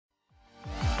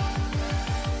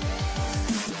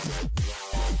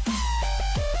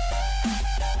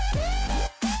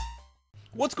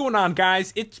What's going on,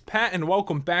 guys? It's Pat and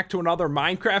welcome back to another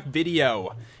Minecraft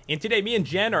video. And today me and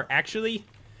Jen are actually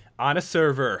on a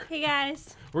server. Hey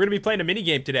guys. We're gonna be playing a mini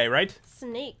game today, right?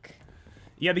 Snake.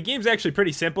 Yeah, the game's actually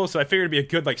pretty simple, so I figured it'd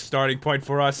be a good starting point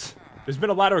for us. There's been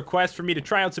a lot of requests for me to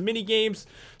try out some mini games,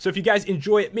 so if you guys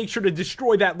enjoy it, make sure to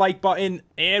destroy that like button,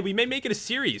 and we may make it a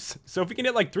series. So if we can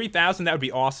hit like 3,000, that would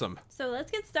be awesome. So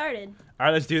let's get started. All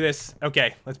right, let's do this.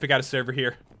 Okay, let's pick out a server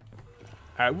here.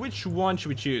 All right, which one should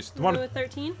we choose? The one with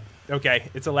 13? Okay,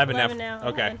 it's 11 now.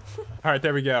 Okay. All right,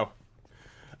 there we go.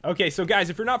 Okay, so guys,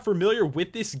 if you're not familiar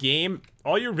with this game,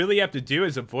 all you really have to do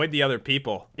is avoid the other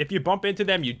people. If you bump into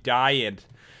them, you die, and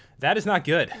that is not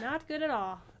good. Not good at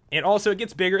all. And also, it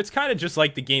gets bigger. It's kind of just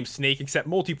like the game Snake, except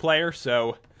multiplayer,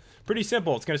 so pretty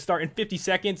simple. It's going to start in 50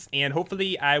 seconds, and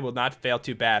hopefully I will not fail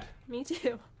too bad. Me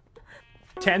too.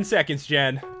 10 seconds,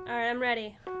 Jen. All right, I'm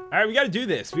ready. All right, we got to do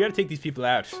this. We got to take these people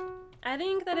out. I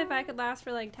think that if I could last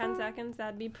for like 10 seconds,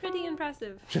 that'd be pretty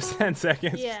impressive. Just 10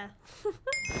 seconds? Yeah.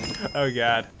 Oh,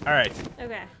 God. All right.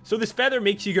 Okay. So this feather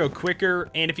makes you go quicker,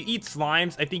 and if you eat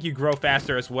slimes, I think you grow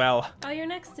faster as well. Oh, you're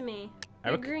next to me.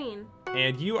 You're green.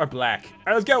 And you are black. All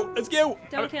right, let's go. Let's go.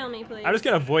 Don't kill me, please. I'm just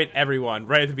going to avoid everyone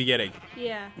right at the beginning.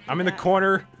 Yeah. I'm in the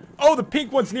corner. Oh, the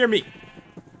pink one's near me.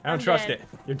 I don't trust dead. it.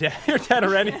 You're dead. You're dead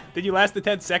already. Did you last the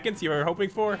 10 seconds you were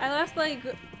hoping for? I last like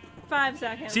 5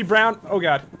 seconds. See brown? Oh,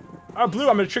 God. Oh, blue.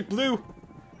 I'm going to trick blue.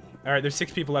 All right, there's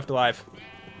 6 people left alive.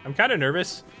 I'm kind of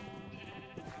nervous.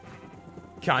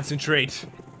 Concentrate.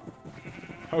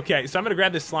 Okay, so I'm going to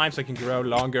grab this slime so I can grow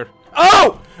longer.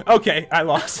 Oh! Okay, I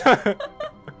lost.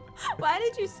 Why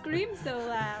did you scream so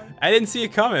loud? I didn't see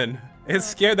it coming. It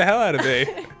scared the hell out of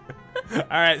me. All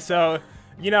right, so,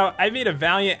 you know, I made a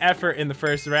valiant effort in the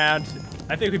first round.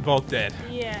 I think we both did.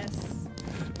 Yes.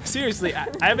 Seriously, I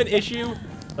have an issue.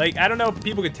 Like, I don't know if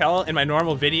people could tell in my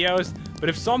normal videos, but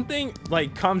if something,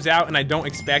 like, comes out and I don't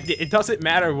expect it, it doesn't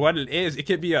matter what it is. It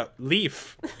could be a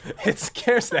leaf. It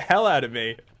scares the hell out of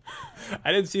me.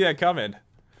 I didn't see that coming.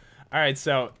 All right,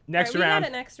 so next round. We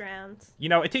got it next round. You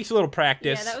know, it takes a little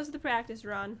practice. Yeah, that was the practice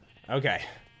run. Okay.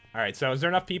 All right, so is there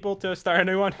enough people to start a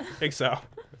new one? I think so.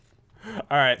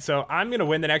 All right, so I'm going to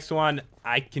win the next one.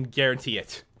 I can guarantee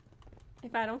it.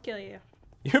 If I don't kill you.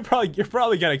 You're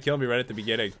probably going to kill me right at the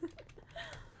beginning.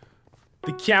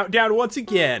 The countdown once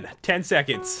again. 10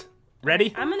 seconds.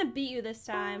 Ready? I'm going to beat you this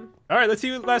time. All right, let's see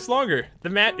who lasts longer. The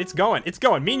mat, it's going. It's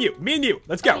going. Me and you.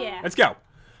 Let's go. Oh, yeah. Let's go.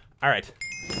 All right.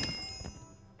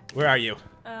 Where are you?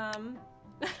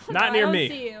 Not near me. I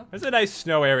don't see you. There's a nice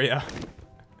snow area.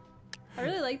 I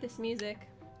really like this music.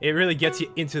 It really gets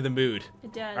you into the mood.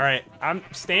 It does. All right, I'm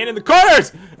staying in the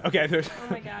corners. Okay, there's.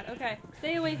 Oh my God. Okay,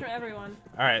 stay away from everyone.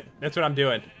 All right, that's what I'm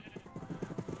doing.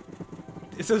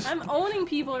 I'm owning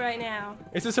people right now.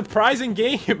 It's a surprising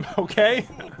game, okay?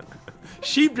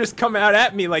 Sheep just come out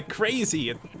at me like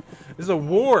crazy. This is a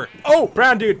war. Oh,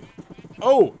 brown dude.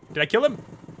 Oh, did I kill him?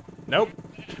 Nope.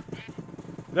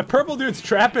 The purple dude's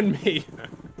trapping me.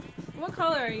 What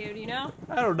color are you? Do you know?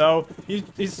 I don't know.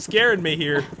 He's scaring me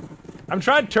here. I'm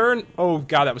trying to turn. Oh,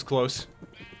 God, that was close.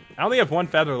 I only have 1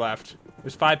 feather left.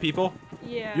 There's 5 people.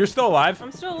 Yeah. You're still alive?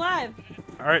 I'm still alive.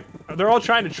 All right. They're all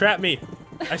trying to trap me.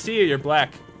 I see you. You're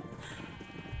black.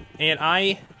 And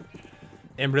I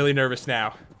am really nervous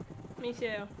now. Me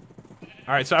too.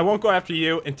 All right, so I won't go after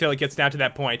you until it gets down to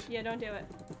that point. Yeah, don't do it.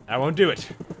 I won't do it.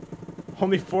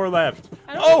 Only 4 left.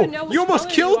 I don't even know which you almost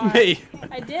color killed you are. me.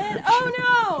 I did?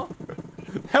 Oh,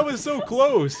 no. That was so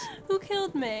close. Who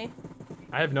killed me?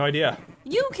 I have no idea.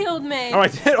 You killed me. Oh, I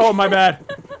did? Oh, my bad.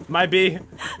 My B,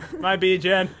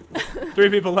 Jen. 3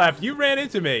 people left. You ran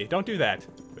into me. Don't do that.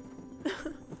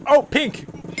 Oh, pink.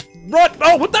 Run.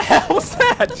 Oh, what the hell was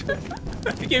that?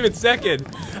 I came in second.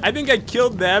 I think I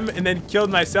killed them and then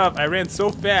killed myself. I ran so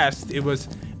fast, it was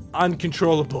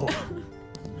uncontrollable.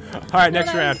 All right,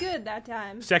 next round. That was good that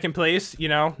time. Second place, you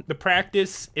know, the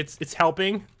practice, it's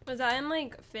helping. Was I in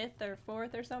like 5th or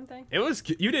 4th or something? It was,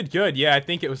 you did good. Yeah, I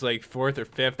think it was like 4th or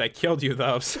 5th. I killed you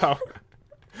though, so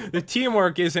the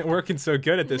teamwork isn't working so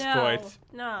good at this point.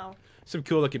 No. Some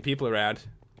cool looking people around.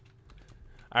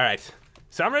 All right,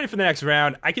 so I'm ready for the next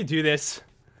round. I could do this.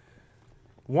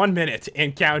 1 minute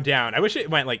and count down. I wish it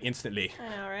went like instantly. I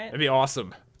know, right? That'd be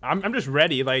awesome. I'm just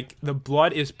ready. Like, the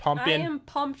blood is pumping. I am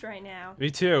pumped right now. Me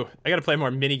too. I gotta play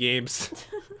more mini games.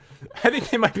 I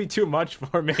think they might be too much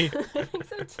for me. I think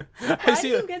so too. Why do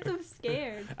you get so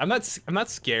scared? I'm not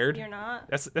scared. You're not?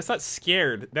 That's not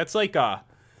scared. That's like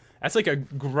a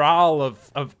growl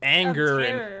of anger of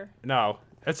terror. and no.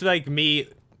 That's like me.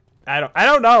 I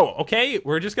don't know. Okay,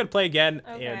 we're just gonna play again,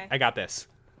 Okay. and I got this.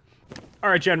 All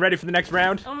right, Jen, ready for the next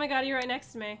round? Oh my God, you're right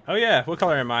next to me. Oh yeah, what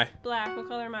color am I? Black. What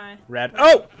color am I? Red.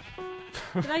 Oh!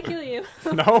 Did I kill you?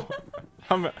 No,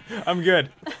 I'm good.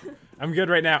 I'm good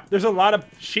right now. There's a lot of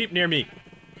sheep near me,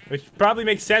 which probably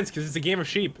makes sense because it's a game of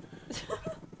sheep.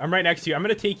 I'm right next to you. I'm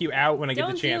gonna take you out when I get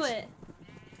the chance. Don't do it.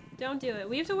 Don't do it.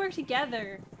 We have to work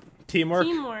together. Teamwork.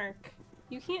 Teamwork.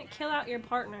 You can't kill out your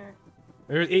partner.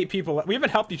 There's 8 people. We haven't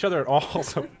helped each other at all,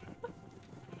 so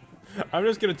I'm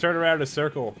just gonna turn around in a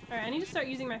circle. Alright, I need to start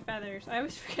using my feathers. I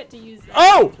always forget to use them.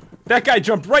 Oh! That guy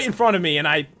jumped right in front of me, and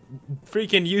I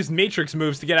freaking used Matrix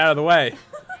moves to get out of the way.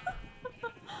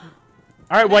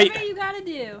 Alright, White. Whatever you gotta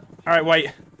do. Alright,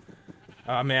 White.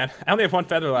 Oh, man. I only have 1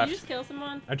 feather Did left. you just kill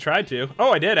someone? I tried to.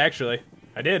 Oh, I did, actually.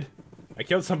 I did. I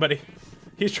killed somebody.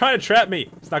 He's trying to trap me.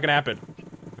 It's not gonna happen.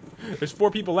 There's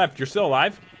 4 people left. You're still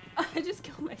alive? I just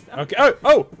killed myself. Okay. Oh!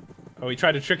 Oh! Oh, he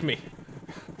tried to trick me.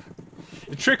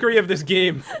 The trickery of this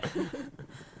game.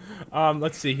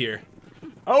 Let's see here.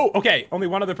 Oh, okay. Only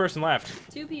 1 other person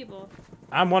left. 2 people.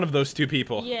 I'm one of those 2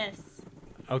 people. Yes.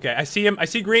 Okay, I see him. I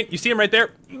see green. You see him right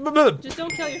there? Just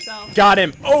don't kill yourself. Got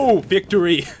him. Oh,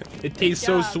 victory. It tastes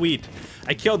so job. sweet.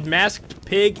 I killed Masked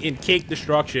Pig in Cake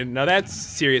Destruction. Now that's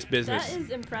serious business. That is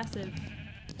impressive.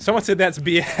 Someone said that's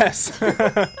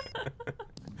BS.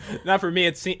 Not for me.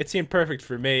 It seemed perfect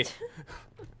for me.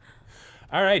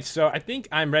 All right, so I think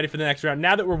I'm ready for the next round.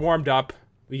 Now that we're warmed up,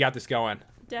 we got this going.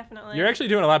 Definitely. You're actually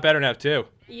doing a lot better now, too.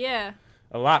 Yeah.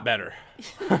 A lot better.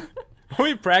 When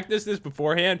we practiced this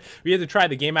beforehand, we had to try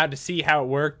the game out to see how it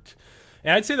worked.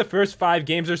 And I'd say the first 5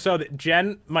 games or so that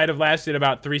Jen might have lasted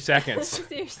about 3 seconds.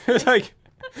 Seriously. It was like,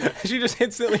 she just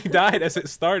instantly died as it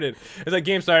started. As that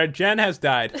game started, Jen has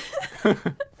died.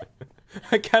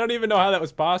 Like, I don't even know how that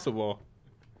was possible.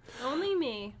 Only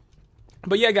me.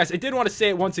 But yeah, guys, I did want to say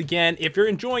it once again. If you're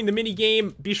enjoying the mini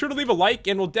game, be sure to leave a like,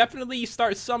 and we'll definitely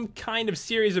start some kind of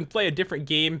series and play a different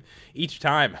game each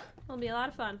time. It'll be a lot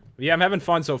of fun. Yeah, I'm having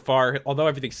fun so far, although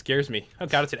everything scares me. Oh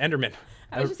god, it's an Enderman.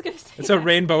 I was just gonna say It's a that.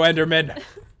 rainbow Enderman.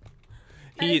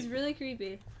 That is really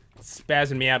creepy.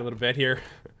 Spazzing me out a little bit here.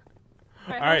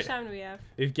 Alright, All how right. much time do we have?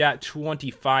 We've got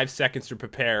 25 seconds to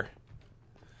prepare.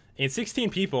 And 16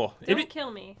 people. Don't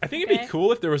kill me. I think okay? it'd be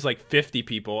cool if there was like 50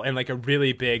 people and like a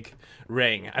really big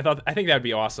ring. I think that'd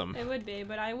be awesome. It would be,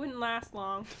 but I wouldn't last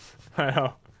long. I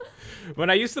know. When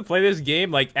I used to play this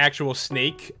game, like actual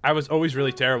Snake, I was always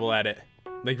really terrible at it.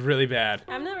 Like really bad.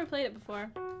 I've never played it before.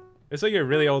 It's like a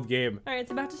really old game. Alright,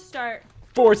 it's about to start.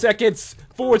 4 seconds!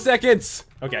 4 seconds!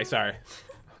 Okay, sorry.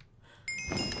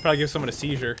 Probably give someone a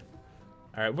seizure.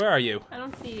 Alright, where are you? I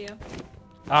don't see you.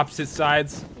 Opposite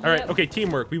sides. Alright, Yep. okay,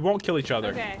 teamwork. We won't kill each other.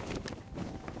 Okay.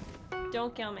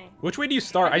 Don't kill me. Which way do you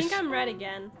start? I think I'm red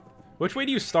again. Which way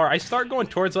do you start? I start going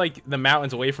towards like the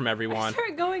mountains away from I everyone.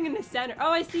 start going in the center.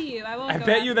 Oh, I see you. I won't I go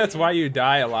bet you after that's why you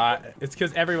die a lot. It's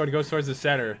because everyone goes towards the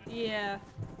center. Yeah.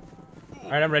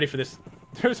 Alright, I'm ready for this.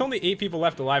 There's only 8 people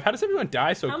left alive. How does everyone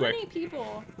die so How quick? many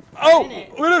people? Oh! are in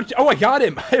it? Oh, I got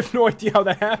him! I have no idea how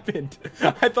that happened.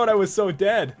 I thought I was so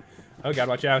dead. Oh god,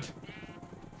 watch out.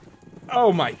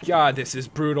 Oh my god, this is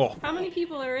brutal. How many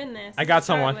people are in this? I got to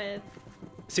start someone. with?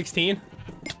 16?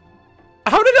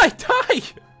 How did I die?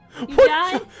 You What,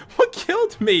 died? what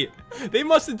killed me? They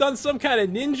must have done some kind of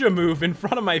ninja move in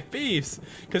front of my face.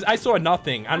 Because I saw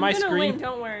nothing on I'm my gonna screen. win,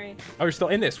 don't worry. Oh, you're still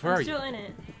in this. Where I'm are you? still in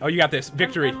it. Oh, you got this.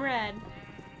 Victory. I'm red.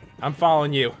 I'm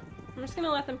following you. I'm just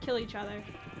gonna let them kill each other.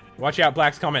 Watch out,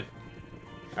 Black's coming.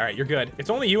 All right, you're good. It's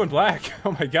only you and Black.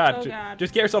 Oh my god. Oh god.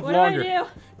 Just get yourself What longer. do I do?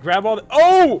 Grab all the.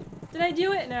 Oh! Did I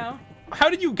do it? No. How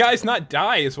did you guys not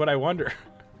die? Is what I wonder.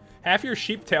 Half your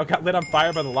sheep tail got lit on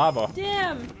fire by the lava.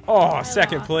 Damn. Oh,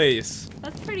 second lost. place.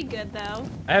 That's pretty good though.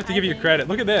 I have to give you think. credit.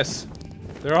 Look at this.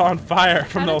 They're all on fire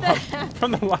from How the did that happen?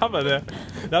 from the lava.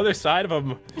 The other side of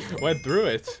them went through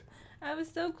it. I was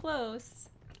so close.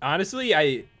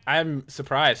 Honestly, I'm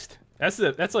surprised.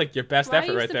 That's like your best Why effort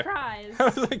are you right surprised? there.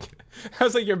 That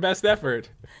was like your best effort.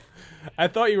 I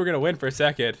thought you were gonna win for a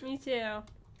second. Me too.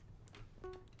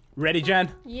 Ready, Jen?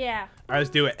 Yeah. All right, let's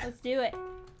do it. Let's do it.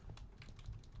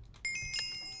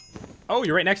 Oh,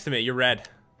 you're right next to me. You're red.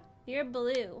 You're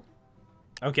blue.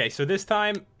 Okay, so this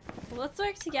time Well, let's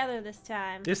work together this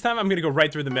time. I'm gonna go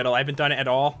right through the middle. I haven't done it at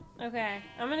all. Okay.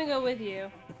 I'm gonna go with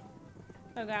you.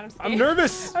 Oh god, I'm scared. I'm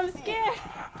nervous. I'm scared.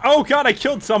 Oh god, I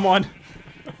killed someone.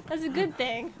 That's a good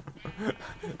thing.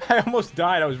 I almost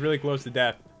died. I was really close to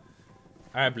death.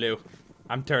 All right, Blue.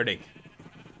 I'm turning.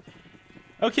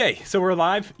 Okay, so we're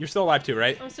alive. You're still alive too,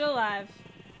 right? I'm still alive.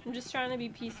 I'm just trying to be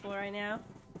peaceful right now.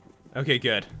 Okay,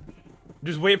 good.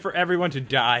 Just wait for everyone to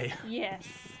die. Yes.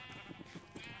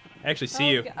 I actually see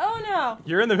you. Oh no.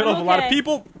 You're in the middle I'm of a lot of okay.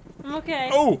 people. I'm okay.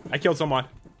 Oh, I killed someone.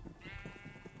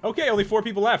 Okay, only 4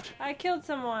 people left. I killed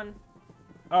someone.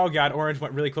 Oh god, orange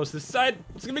went really close to the side.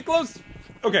 It's gonna be close.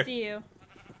 Okay. I see you.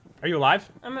 Are you alive?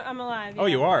 I'm alive. Oh,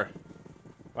 yeah. you are.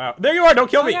 Wow. There you are. Don't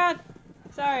kill Oh me. God.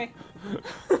 Sorry.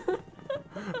 All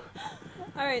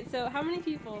right. So how many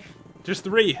people? Just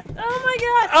 3. Oh my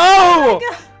God. Oh! Oh my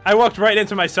God. I walked right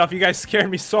into myself. You guys scared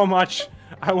me so much.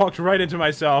 I walked right into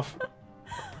myself.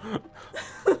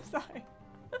 Sorry.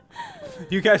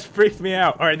 You guys freaked me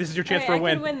out. All right, this is your chance All for right, a I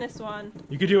win. can win this one.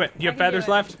 You can do it. You have I can do feathers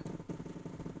it. left?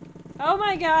 Oh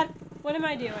my God. What am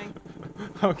I doing?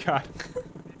 Oh, God.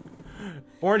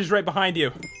 Orange is right behind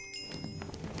you.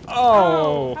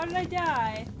 Oh. How did I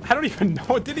die? I don't even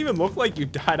know. It didn't even look like you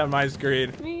died on my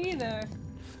screen. Me either.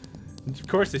 Of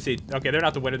course they see. Okay, they're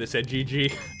not the winner. They said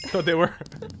GG. Thought they were.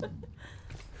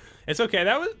 It's okay.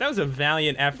 That was a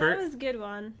valiant effort. That was a good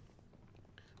one.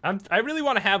 I really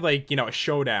want to have, like, you know, a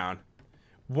showdown.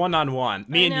 One-on-one.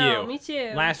 Me and you. Me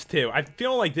too. Last 2. I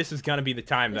feel like this is going to be the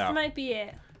time, This though. might be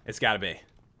it. It's got to be.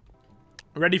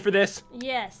 Ready for this?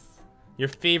 Yes. Your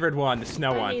favorite one, the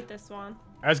snow I one. hate this one.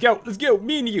 All right, let's go. Let's go.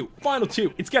 Me and you. Final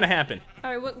 2. It's going to happen.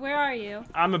 All right, where are you?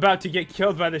 I'm about to get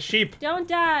killed by the sheep. Don't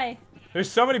die. There's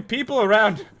so many people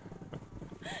around.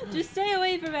 Just stay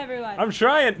away from everyone. I'm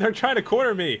trying. They're trying to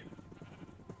corner me.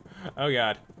 Oh,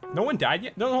 God. No one died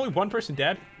yet? No, only one person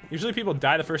dead? Usually people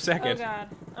die the first Oh second. God,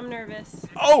 I'm nervous.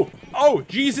 Oh! Oh,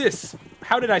 Jesus!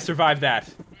 How did I survive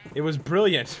that? It was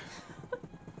brilliant.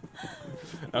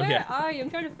 Okay. Where are you? I'm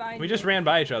trying to find you. We just ran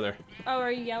by each other. Oh,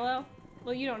 are you yellow?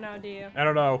 Well, you don't know, do you? I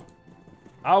don't know.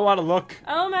 I want to look.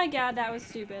 Oh my God, that was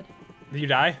stupid. Did you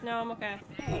die? No, I'm okay.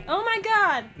 Oh my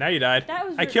God! Now you died. That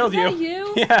was I killed was you.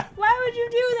 That you? Yeah. Why would you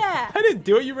do that? I didn't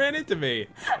do it. You ran into me.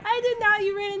 I did not.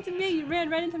 You ran into me. You ran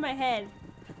right into my head.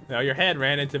 No, your head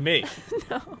ran into me.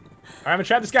 No. All right, I'm gonna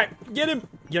trap this guy. Get him.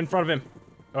 Get in front of him.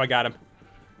 Oh, I got him.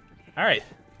 All right.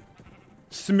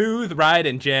 Smooth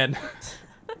riding, Jen.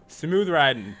 Smooth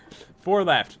riding. 4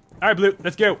 left. All right, Blue.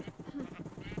 Let's go.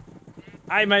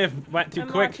 I may have went too I'm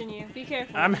quick. watching you. Be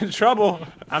careful. I'm in trouble.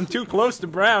 I'm too close to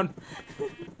Brown.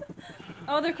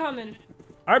 Oh, they're coming.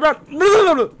 All right, Brown.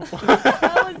 What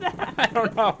was that? I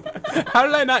don't know. How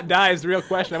did I not die is the real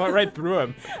question. I went right through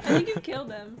him. I think you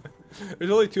killed him.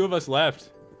 There's only 2 of us left.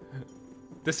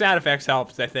 The sound effects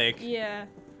helped, I think. Yeah.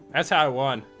 That's how I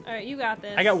won. All right, you got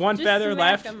this. I got 1 Just feather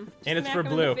smack left, 'em. Just and it's smack for 'em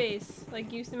in Blue. the face,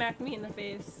 like you smacked me in the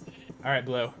face. All right,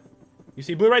 Blue. You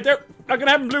see Blue right there? Not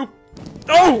gonna happen, Blue.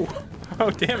 Oh! Oh,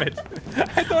 damn it.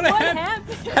 I thought I What had.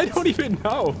 happened? I don't even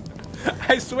know.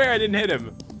 I swear I didn't hit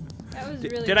him. That was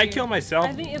really Did I weird. kill myself?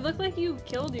 I think it looked like you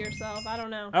killed yourself. I don't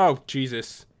know. Oh,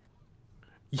 Jesus.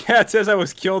 Yeah, it says I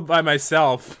was killed by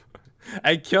myself.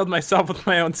 I killed myself with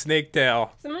my own snake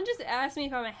tail. Someone just asked me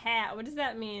if I'm a hat. What does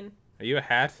that mean? Are you a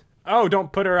hat? Oh,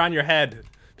 don't put her on your head.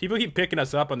 People keep picking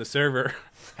us up on the server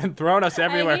and throwing us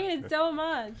everywhere. I hate it so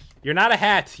much. You're not a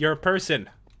hat. You're a person.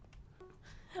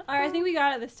 All right, I think we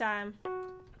got it this time.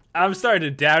 I'm starting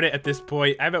to doubt it at this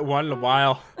point. I haven't won in a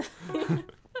while.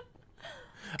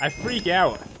 I freak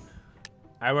out.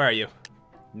 Alright, where are you?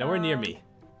 Nowhere near me.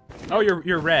 Oh,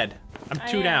 you're red. I'm I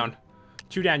 2 am. down.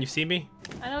 2 down. You see me?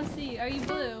 I don't see. Are you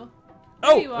blue?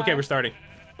 Oh, you okay, are. we're starting.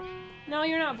 No,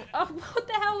 you're not. Oh, what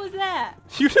the hell was that?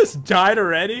 You just died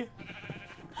already?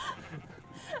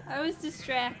 I was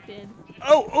distracted.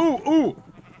 Oh, ooh, ooh.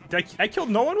 I killed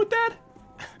no one with that?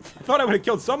 I thought I would have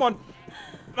killed someone.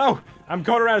 Oh, I'm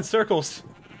going around in circles.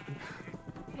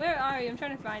 Where are you? I'm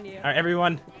trying to find you. All right,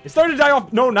 everyone. It started to die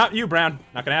off. No, not you, Brown.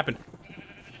 Not gonna happen.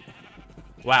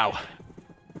 Wow.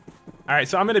 All right,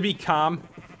 so I'm gonna be calm.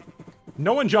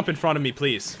 No one jump in front of me,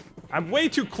 please. I'm way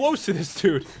too close to this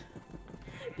dude.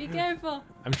 Be careful.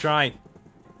 I'm trying.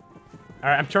 All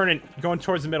right, I'm turning, going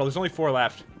towards the middle. There's only 4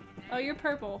 left. Oh, you're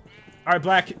purple. All right,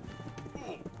 Black.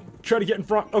 Try to get in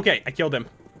front. Okay, I killed him.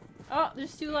 Oh,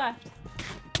 there's 2 left.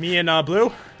 Me and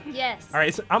Blue. Yes. All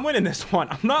right, so I'm winning this one.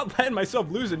 I'm not letting myself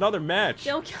lose another match.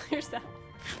 Don't kill yourself.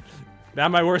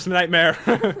 Not my worst nightmare.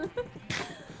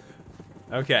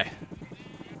 Okay.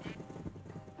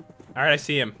 All right, I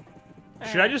see him.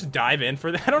 Should I just dive in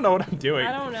for that? I don't know what I'm doing.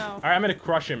 I don't know. All right, I'm gonna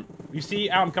crush him. You see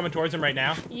how I'm coming towards him right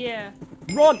now? Yeah.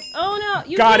 Run! Oh no,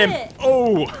 you Got did him! it.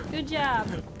 Oh! Good job.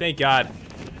 Thank God.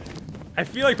 I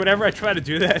feel like whenever I try to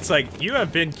do that, it's like, you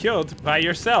have been killed by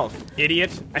yourself,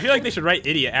 idiot. I feel like they should write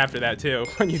idiot after that, too,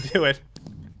 when you do it.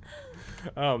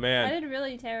 Oh, I man. did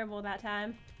really terrible that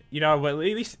time. You know, well, at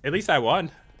least I won.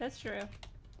 That's true.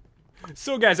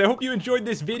 So guys, I hope you enjoyed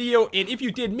this video, and if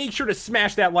you did, make sure to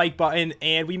smash that like button,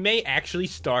 and we may actually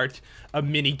start a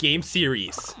mini game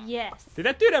series. Yes. Did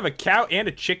that dude have a cow and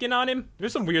a chicken on him?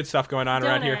 There's some weird stuff going on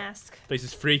around Don't here. ask. Place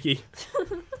is freaky.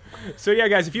 So yeah,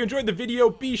 guys, if you enjoyed the video,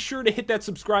 be sure to hit that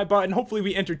subscribe button. Hopefully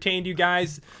we entertained you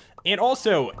guys. And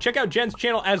also, check out Jen's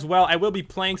channel as well. I will be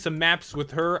playing some maps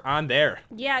with her on there.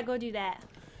 Yeah, go do that.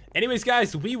 Anyways,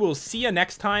 guys, we will see you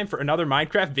next time for another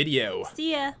Minecraft video.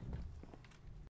 See ya.